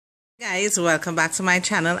Guys, welcome back to my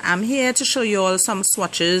channel. I'm here to show you all some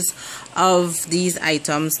swatches of these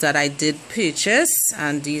items that I did purchase,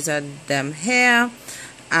 and these are them here.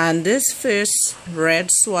 And this first red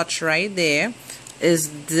swatch right there is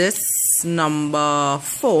this number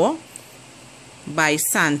 4 by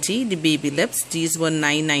Santi, the baby lips. These were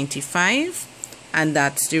 $9.95, and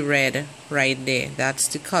that's the red right there. That's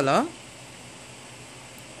the color.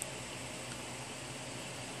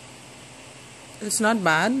 It's not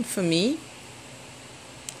bad for me.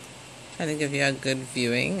 Trying to give you a good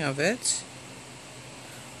viewing of it.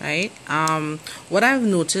 Right. What I've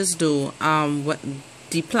noticed though, what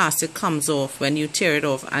the plastic comes off when you tear it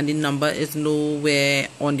off, and the number is nowhere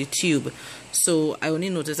on the tube. So I only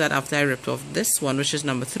noticed that after I ripped off this one, which is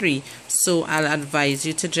number 3. So I'll advise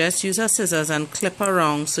you to just use a scissors and clip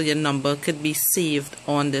around so your number could be saved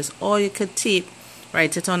on this, or you could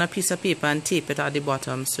write it on a piece of paper and tape it at the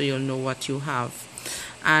bottom so you'll know what you have.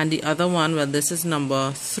 And the other one, well, this is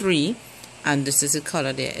number 3, and this is the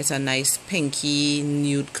color there. It's a nice pinky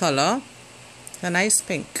nude color. It's a nice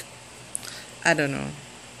pink. I don't know.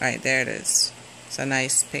 Right, there it is. It's a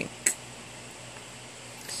nice pink.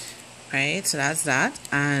 Right, so that's that.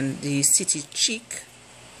 And the City Cheek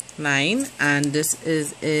line, and this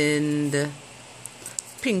is in the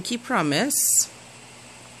Pinky Promise.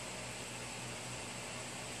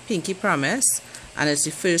 Pinky Promise, and it's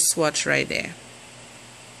the first swatch right there.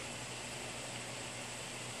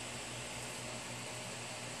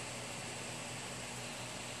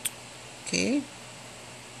 Okay,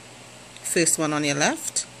 first one on your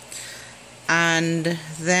left, and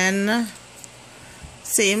then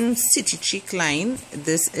same City Cheek line.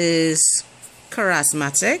 This is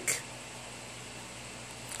Charismatic,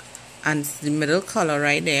 and the middle color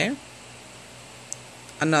right there,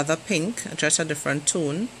 another pink, just a different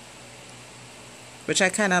tone, which I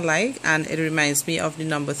kind of like, and it reminds me of the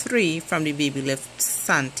number 3 from the Baby Lift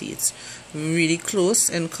Santi. It's really close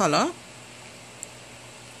in color.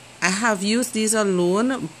 I have used these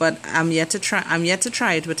alone, but I'm yet to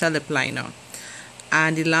try it with a lip liner.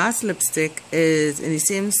 And the last lipstick is in the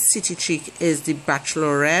same City Cheek, is the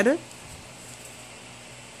Bachelor Red,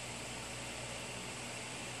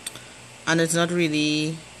 and it's not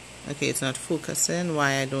really okay, it's not focusing,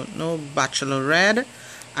 why I don't know. Bachelor Red,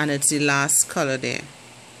 and it's the last color there.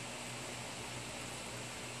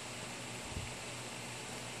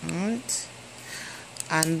 Alright,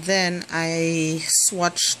 and then I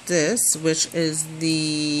swatched this, which is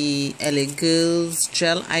the LA Girls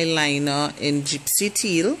Gel Eyeliner in Gypsy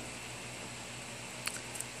Teal,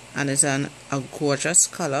 and it's a gorgeous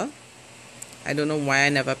color. I don't know why I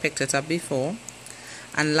never picked it up before.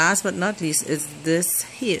 And last but not least is this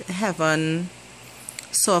Heaven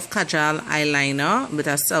Soft Kajal Eyeliner with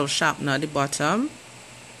a self sharpener at the bottom.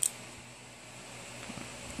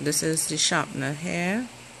 This is the sharpener here,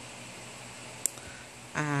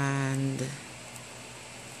 and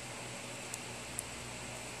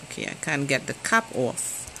okay, I can't get the cap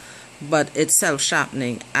off, but it's self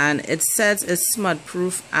sharpening, and it says it's smudge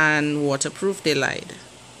proof and waterproof. They lied.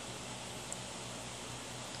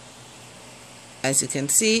 As you can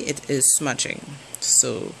see, it is smudging,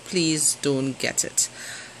 so please don't get it.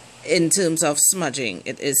 In terms of smudging,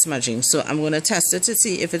 it is smudging, so I'm going to test it to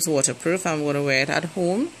see if it's waterproof. I'm going to wear it at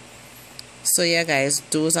home. So yeah guys,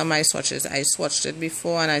 those are my swatches. I swatched it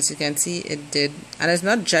before, and as you can see, it did, and it's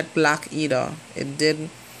not jet black either, it did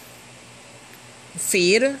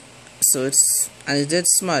fade, so it did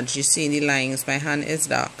smudge. You see the lines, my hand is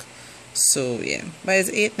dark, so yeah, but it's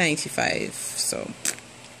 $8.95, so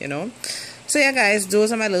you know. So yeah guys,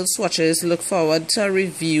 those are my little swatches. Look forward to a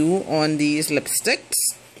review on these lipsticks,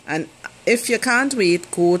 and if you can't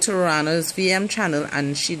wait, go to Rana's VM channel,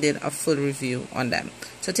 and she did a full review on them.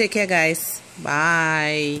 So take care guys,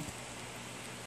 bye.